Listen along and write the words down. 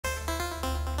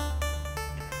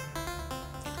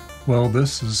Well,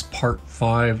 this is part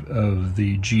 5 of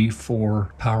the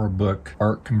G4 PowerBook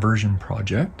art conversion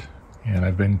project, and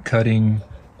I've been cutting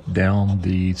down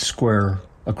the square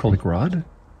acrylic rod,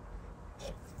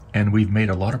 and we've made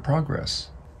a lot of progress.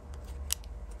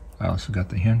 I also got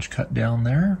the hinge cut down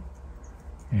there,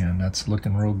 and that's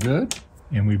looking real good.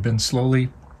 And we've been slowly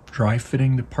dry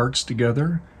fitting the parts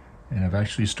together, and I've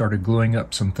actually started gluing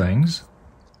up some things.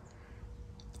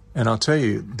 And I'll tell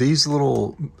you, these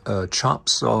little chop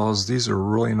saws, these are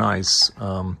really nice.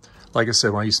 Like I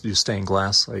said, when I used to do stained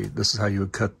glass, this is how you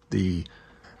would cut the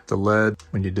lead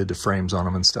when you did the frames on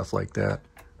them and stuff like that.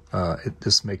 It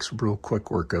just makes real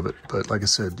quick work of it. But like I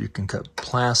said, you can cut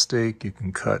plastic, you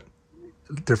can cut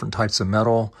different types of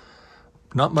metal.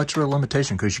 Not much of a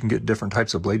limitation because you can get different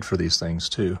types of blade for these things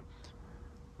too.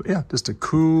 But yeah, just a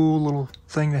cool little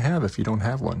thing to have if you don't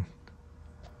have one.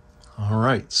 All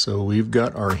right, so we've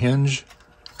got our hinge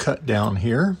cut down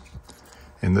here,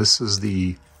 and this is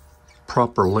the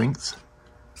proper length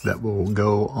that will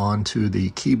go onto the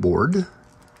keyboard.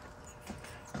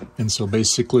 And so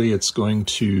basically it's going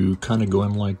to kind of go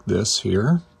in like this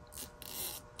here.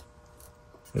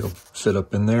 It'll fit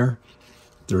up in there.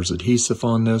 There's adhesive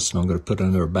on this, and I'm going to put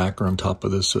another backer on top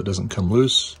of this so it doesn't come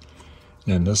loose.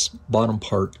 And this bottom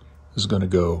part is going to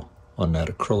go on that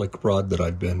acrylic rod that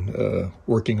I've been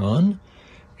working on,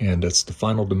 and that's the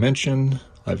final dimension.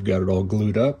 I've got it all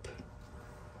glued up,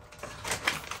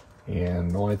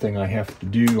 and the only thing I have to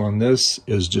do on this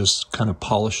is just kind of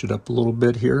polish it up a little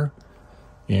bit here,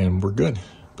 and we're good.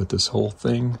 But this whole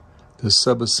thing, this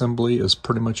sub-assembly is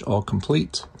pretty much all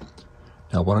complete.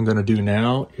 Now what I'm going to do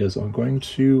now is I'm going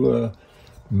to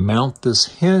mount this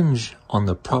hinge on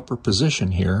the proper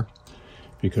position here,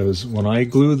 because when I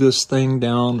glue this thing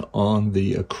down on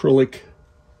the acrylic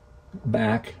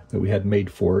back that we had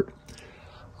made for it,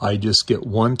 I just get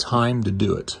one time to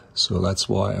do it. So that's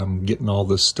why I'm getting all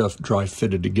this stuff dry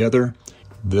fitted together.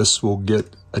 This will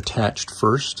get attached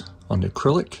first on the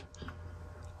acrylic.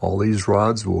 All these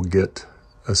rods will get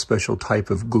a special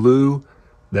type of glue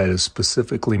that is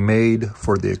specifically made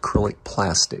for the acrylic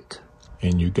plastic.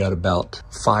 And you got about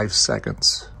 5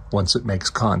 seconds once it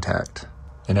makes contact.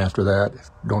 And after that, if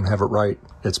you don't have it right,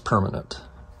 it's permanent.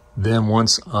 Then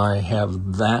once I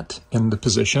have that in the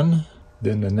position,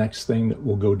 then the next thing that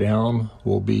will go down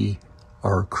will be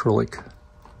our acrylic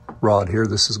rod here.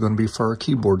 This is going to be for our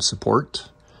keyboard support.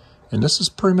 And this is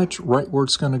pretty much right where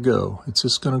it's going to go. It's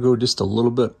just going to go just a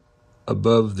little bit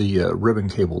above the ribbon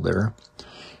cable there.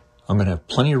 I'm going to have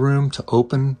plenty of room to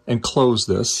open and close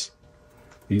this.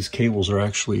 These cables are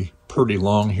actually pretty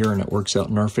long here, and it works out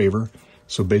in our favor.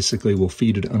 So basically we'll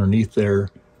feed it underneath there,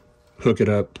 hook it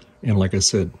up, and like I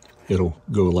said, it'll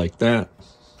go like that.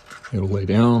 It'll lay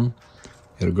down,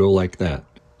 it'll go like that.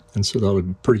 And so that'll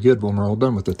be pretty good when we're all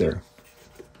done with it there.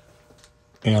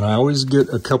 And I always get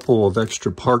a couple of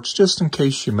extra parts just in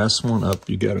case you mess one up,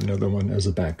 you got another one as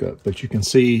a backup. But you can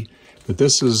see that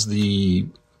this is the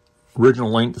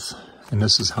original length, and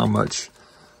this is how much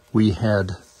we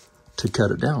had to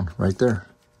cut it down right there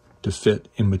to fit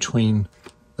in between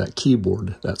that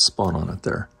keyboard, that spot on it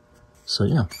there. So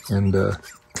yeah, and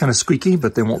kind of squeaky,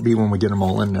 but they won't be when we get them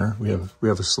all in there. We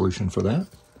have a solution for that.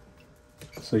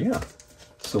 So yeah,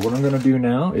 so what I'm going to do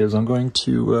now is I'm going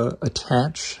to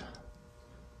attach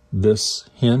this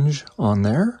hinge on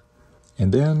there,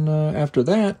 and then after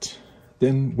that,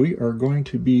 then we are going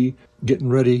to be getting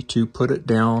ready to put it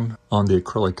down on the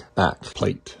acrylic back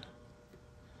plate.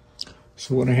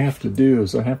 So what I have to do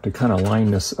is I have to kind of line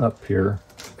this up here.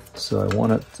 So I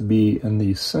want it to be in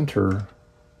the center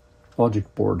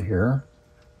logic board here.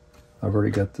 I've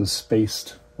already got this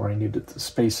spaced where I need it to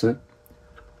space it.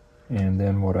 And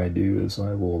then what I do is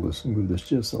I will just move this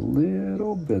just a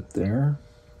little bit there.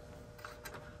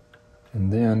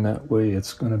 And then that way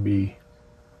it's going to be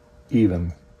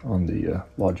even on the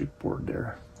logic board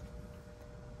there.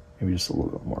 Maybe just a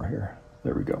little bit more here.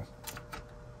 There we go.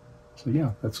 So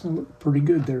yeah, that's going to look pretty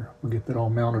good there. We'll get that all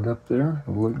mounted up there.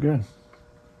 It'll look good.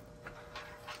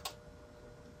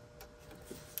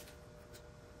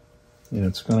 And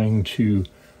it's going to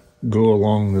go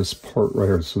along this part right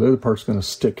here. So the other part's going to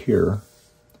stick here.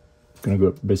 It's going to go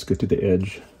up basically to the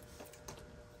edge.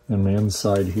 And the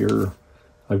inside here,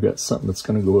 I've got something that's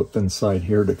going to go up inside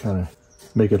here to kind of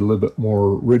make it a little bit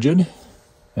more rigid.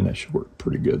 And that should work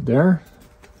pretty good there.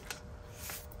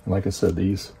 And like I said,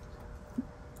 these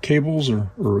cables are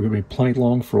going to be plenty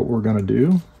long for what we're going to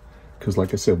do. Because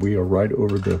like I said, we are right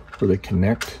over where they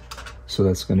connect. So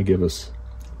that's going to give us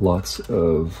lots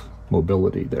of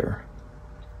mobility there.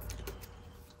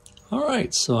 All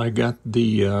right, so I got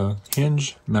the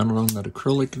hinge mounted on that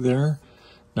acrylic there.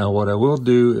 Now what I will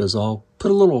do is I'll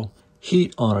put a little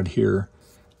heat on it here.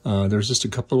 There's just a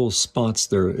couple little spots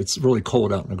there. It's really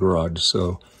cold out in the garage,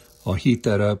 so I'll heat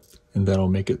that up and that'll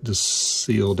make it just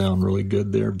seal down really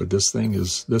good there. But this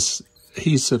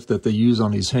adhesive that they use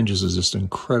on these hinges is just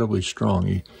incredibly strong.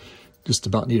 You just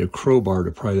about need a crowbar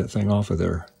to pry that thing off of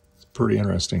there. It's pretty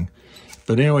interesting.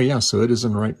 But anyway, yeah, so it is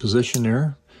in the right position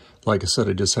there. Like I said,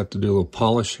 I just have to do a little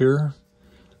polish here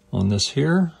on this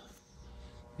here.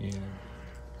 And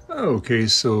okay,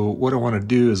 so what I want to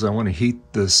do is I want to heat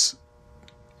this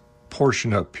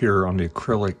portion up here on the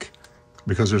acrylic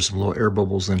because there's some little air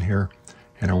bubbles in here,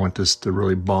 and I want this to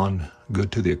really bond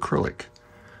good to the acrylic.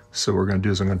 So what we're going to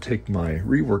do is I'm going to take my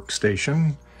rework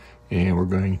station and we're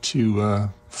going to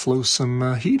flow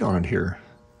some heat on it here.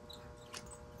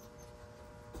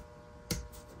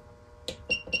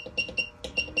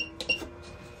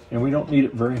 And we don't need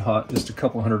it very hot, just a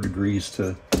couple hundred degrees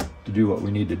to do what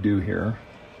we need to do here.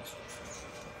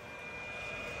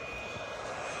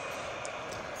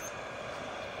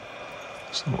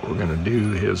 So what we're going to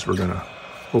do is we're going to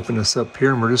open this up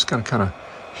here, and we're just going to kind of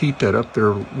heat that up there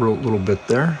a little bit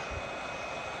there.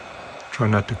 Try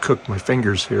not to cook my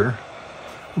fingers here.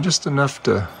 Just enough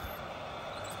to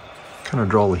kind of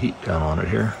draw the heat down on it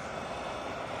here.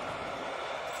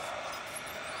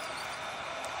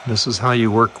 This is how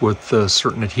you work with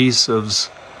certain adhesives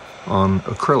on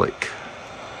acrylic.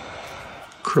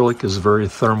 Acrylic is very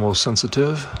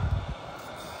thermosensitive.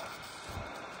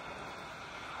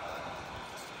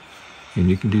 And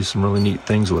you can do some really neat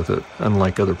things with it,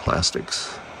 unlike other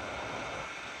plastics.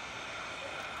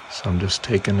 So I'm just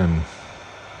taking and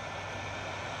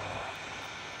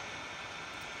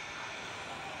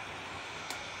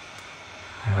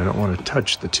I don't want to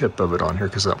touch the tip of it on here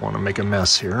because I don't want to make a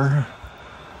mess here.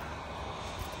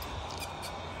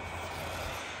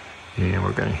 And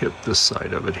we're going to hit this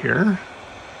side of it here.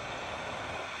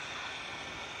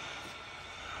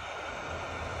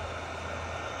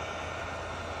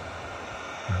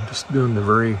 I'm just doing the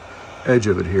very edge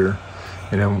of it here.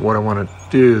 And then what I want to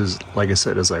do is, like I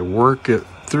said, as I work it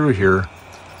through here,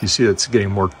 you see it's getting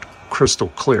more crystal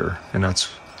clear. And that's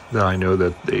that I know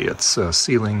that it's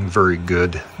sealing very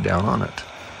good down on it.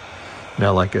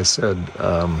 Now, like I said,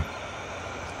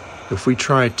 if we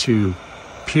try to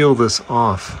peel this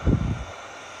off,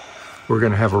 we're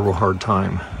going to have a real hard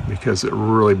time because it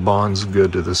really bonds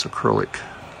good to this acrylic.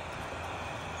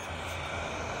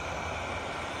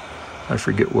 I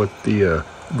forget what the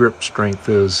grip strength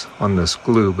is on this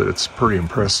glue, but it's pretty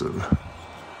impressive.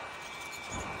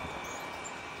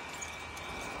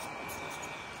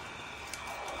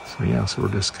 So yeah, so we're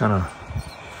just kind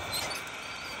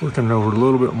of working it over a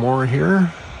little bit more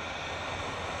here.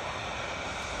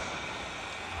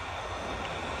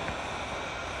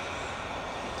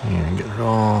 And get it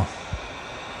all.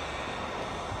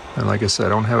 And like I said, I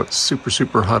don't have it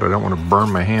super hot. I don't want to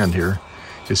burn my hand here.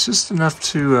 It's just enough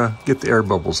to get the air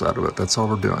bubbles out of it. That's all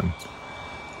we're doing.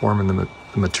 Warming the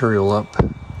material up.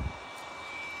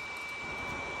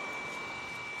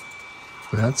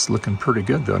 But that's looking pretty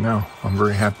good though now. I'm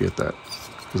very happy at that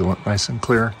because it went nice and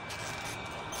clear.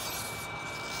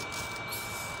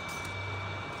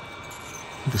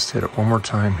 Just hit it one more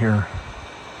time here.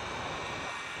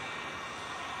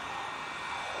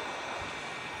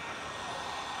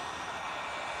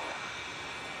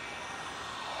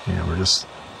 Yeah, we're just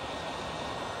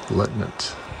letting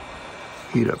it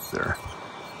heat up there.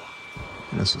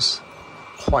 And this is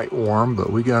quite warm,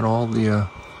 but we got all the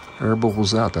air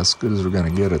bubbles out. That's as good as we're going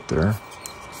to get it there.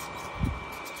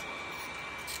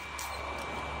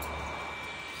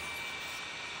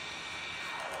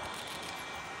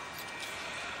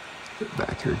 Get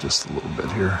back here just a little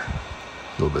bit here.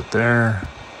 A little bit there.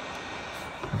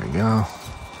 There we go.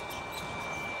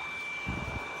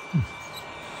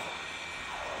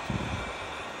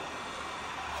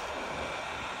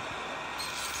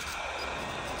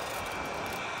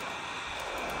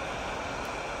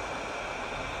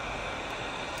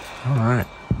 All right,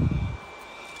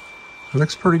 it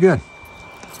looks pretty good.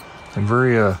 I'm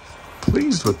very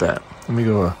pleased with that. Let me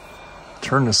go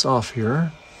turn this off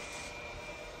here.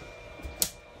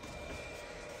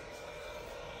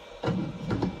 Make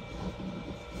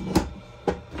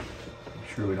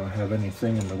sure we don't have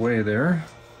anything in the way there.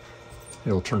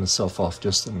 It'll turn itself off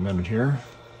just in a minute here.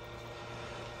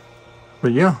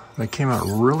 But yeah, that came out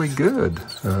really good.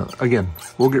 Again,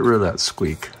 we'll get rid of that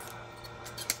squeak.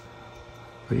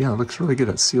 But yeah, it looks really good.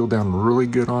 It sealed down really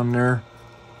good on there.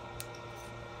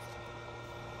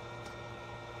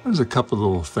 There's a couple of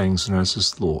little things, and there's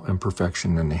just a little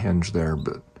imperfection in the hinge there,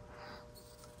 but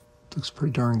it looks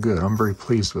pretty darn good. I'm very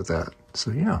pleased with that.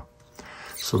 So yeah.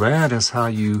 So that is how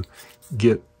you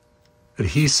get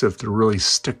adhesive to really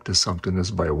stick to something, is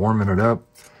by warming it up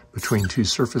between two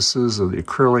surfaces of the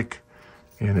acrylic.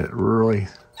 And it really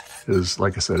is,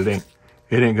 like I said, it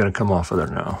ain't gonna come off of there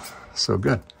now. So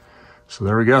good. So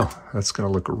there we go. That's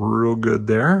gonna look real good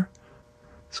there.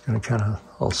 It's gonna kind of,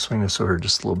 I'll swing this over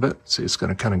just a little bit. See, it's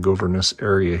gonna kind of go over in this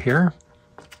area here,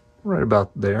 right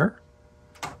about there.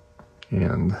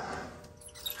 And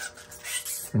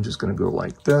I'm just gonna go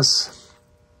like this.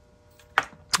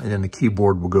 And then the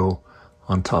keyboard will go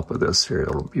on top of this here.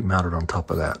 It'll be mounted on top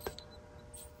of that.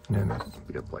 And then it'll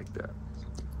be up like that.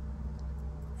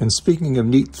 And speaking of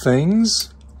neat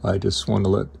things, I just want to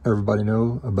let everybody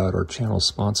know about our channel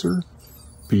sponsor,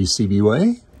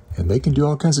 PCBWay, and they can do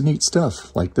all kinds of neat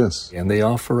stuff like this. And they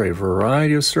offer a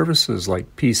variety of services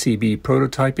like PCB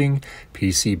prototyping,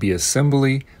 PCB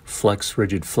assembly, flex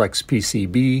rigid flex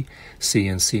PCB,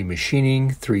 CNC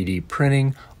machining, 3D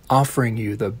printing, offering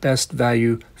you the best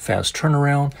value, fast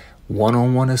turnaround,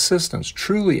 one-on-one assistance,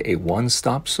 truly a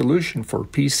one-stop solution for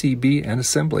PCB and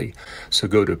assembly. So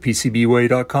go to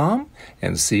PCBWay.com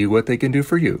and see what they can do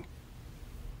for you.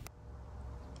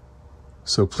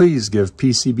 So please give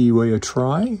PCBWay a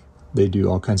try. They do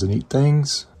all kinds of neat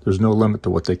things. There's no limit to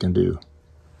what they can do.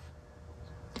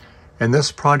 And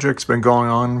this project's been going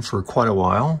on for quite a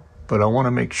while, but I want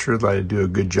to make sure that I do a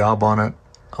good job on it.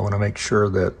 I want to make sure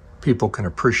that people can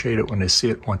appreciate it when they see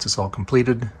it once it's all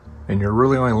completed. And you're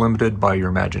really only limited by your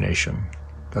imagination.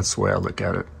 That's the way I look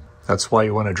at it. That's why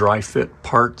you want to dry fit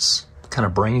parts, kind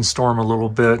of brainstorm a little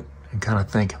bit and kind of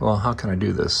think, well, how can I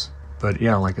do this? But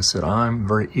yeah, like I said, I'm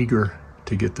very eager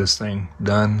to get this thing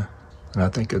done. And I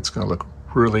think it's going to look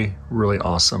really, really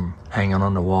awesome hanging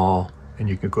on the wall. And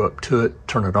you can go up to it,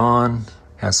 turn it on,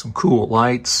 have some cool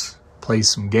lights, play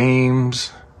some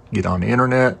games, get on the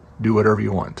internet, do whatever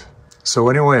you want. So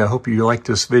anyway, I hope you liked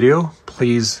this video.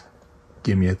 Please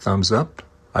give me a thumbs up.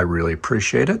 I really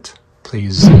appreciate it.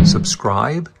 Please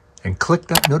subscribe and click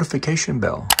that notification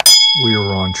bell. We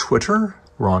are on Twitter,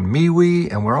 we're on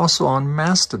MeWe, and we're also on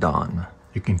Mastodon.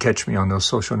 You can catch me on those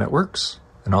social networks.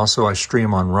 And also I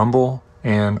stream on Rumble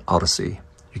and Odyssey.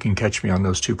 You can catch me on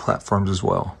those two platforms as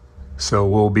well. So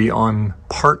we'll be on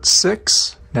part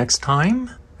 6 next time.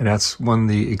 And that's when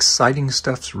the exciting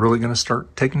stuff's really gonna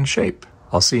start taking shape.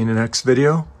 I'll see you in the next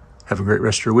video. Have a great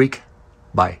rest of your week.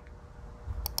 Bye.